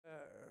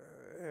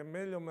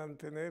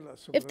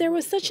If there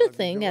was such a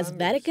thing as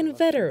Vatican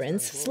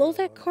veterans,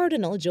 Slovak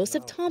Cardinal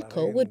Josef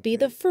Tomko would be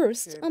the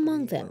first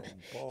among them.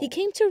 He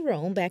came to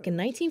Rome back in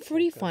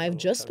 1945,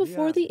 just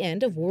before the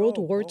end of World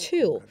War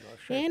II,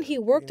 and he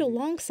worked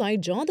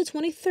alongside John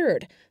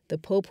XXIII, the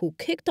Pope who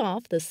kicked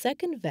off the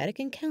Second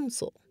Vatican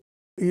Council.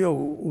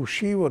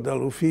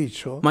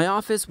 My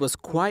office was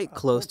quite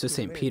close to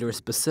St.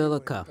 Peter's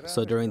Basilica,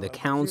 so during the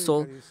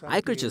council, I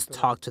could just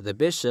talk to the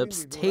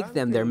bishops, take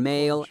them their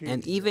mail,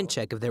 and even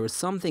check if there was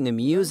something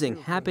amusing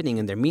happening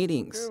in their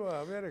meetings.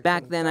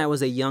 Back then, I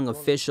was a young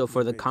official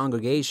for the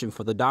Congregation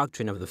for the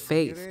Doctrine of the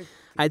Faith.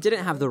 I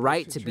didn't have the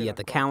right to be at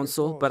the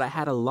council, but I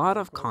had a lot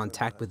of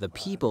contact with the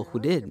people who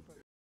did.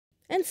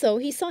 And so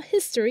he saw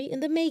history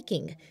in the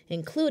making,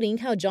 including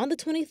how John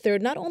XXIII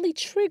not only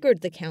triggered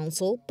the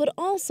council, but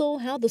also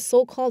how the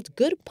so-called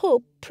good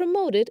pope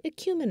promoted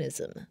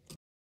ecumenism.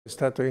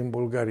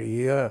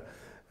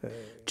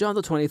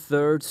 John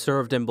XXIII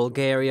served in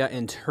Bulgaria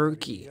and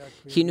Turkey.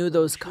 He knew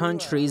those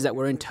countries that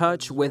were in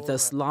touch with the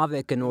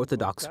Slavic and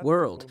Orthodox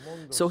world,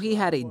 so he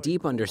had a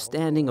deep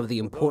understanding of the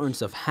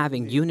importance of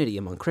having unity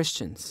among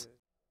Christians.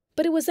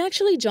 But it was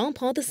actually John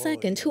Paul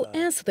II who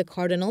asked the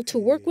cardinal to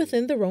work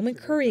within the Roman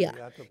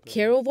Curia.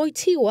 Karol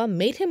Wojtyła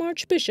made him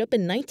archbishop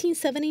in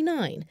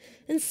 1979,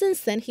 and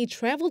since then he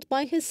traveled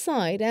by his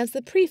side as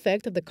the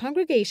prefect of the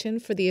Congregation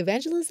for the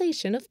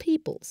Evangelization of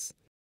Peoples.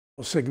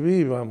 We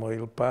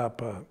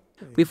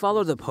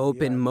followed the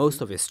Pope in most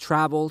of his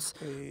travels.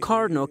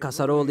 Cardinal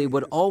Casaroli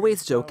would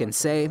always joke and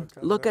say,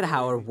 "Look at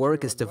how our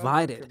work is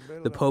divided.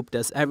 The Pope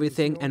does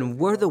everything and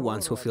we're the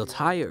ones who feel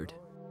tired."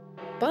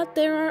 But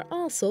there are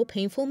also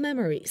painful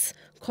memories.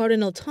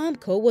 Cardinal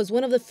Tomko was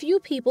one of the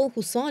few people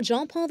who saw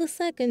John Paul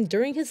II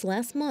during his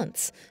last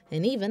months,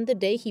 and even the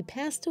day he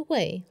passed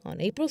away on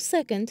April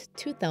 2nd,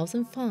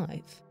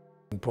 2005.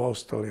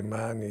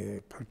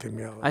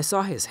 I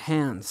saw his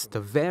hands, the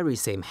very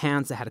same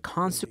hands that had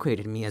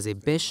consecrated me as a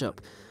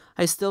bishop.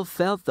 I still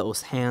felt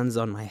those hands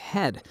on my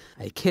head.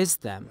 I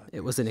kissed them.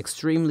 It was an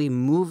extremely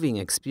moving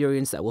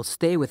experience that will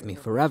stay with me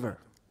forever.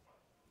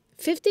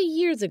 50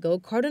 years ago,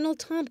 Cardinal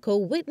Tomko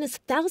witnessed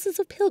thousands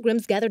of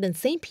pilgrims gathered in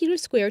St.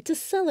 Peter's Square to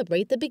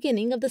celebrate the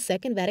beginning of the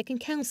Second Vatican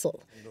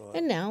Council.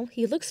 And now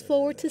he looks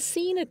forward to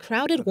seeing it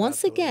crowded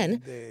once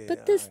again,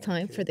 but this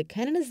time for the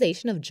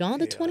canonization of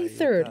John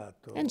XXIII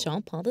and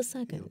John Paul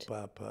II.